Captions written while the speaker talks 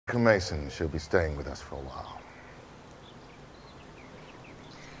Mason. She'll be staying with us for a while.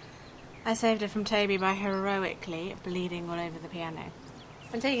 I saved her from Toby by heroically bleeding all over the piano.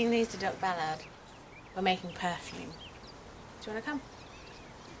 I'm taking these to Doc Ballard. We're making perfume. Do you want to come?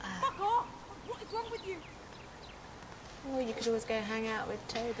 Fuck off! What is wrong with you? Well, you could always go hang out with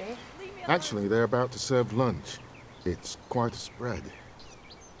Toby. Actually, they're about to serve lunch. It's quite a spread.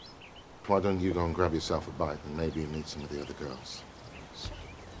 Why don't you go and grab yourself a bite and maybe meet some of the other girls?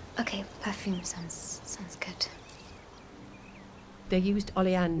 Okay, perfume sounds good. They used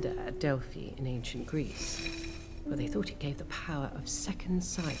oleander at Delphi in ancient Greece, where they thought it gave the power of second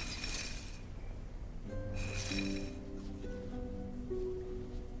sight.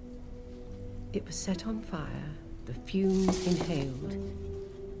 It was set on fire, the fumes inhaled.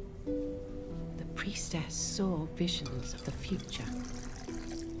 The priestess saw visions of the future.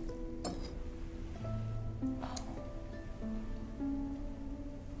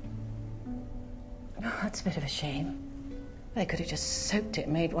 Oh, that's a bit of a shame. They could have just soaked it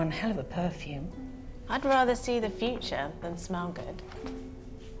and made one hell of a perfume. I'd rather see the future than smell good.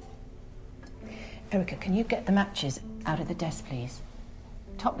 Erica, can you get the matches out of the desk, please?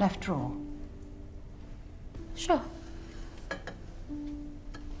 Top left drawer. Sure.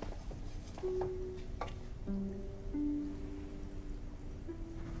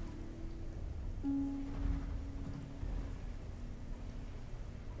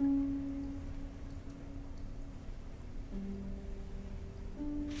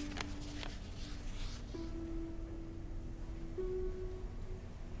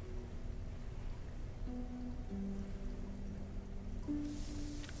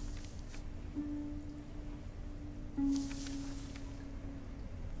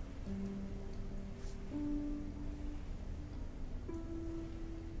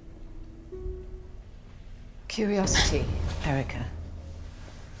 Curiosity, Erica,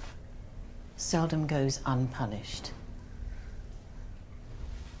 seldom goes unpunished.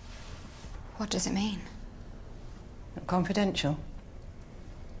 What does it mean? Confidential.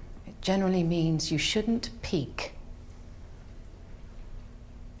 It generally means you shouldn't peek.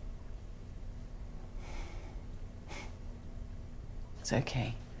 It's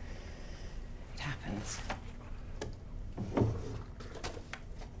okay. It happens.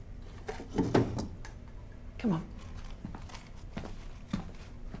 Come on.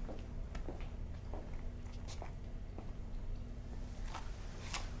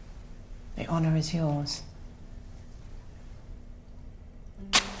 The honor is yours.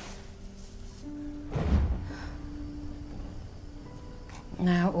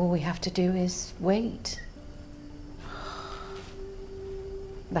 Now all we have to do is wait.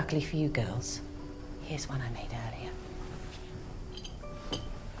 Luckily for you girls, here's one I made earlier.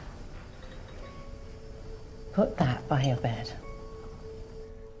 Put that by your bed.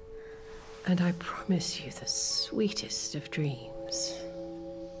 And I promise you the sweetest of dreams.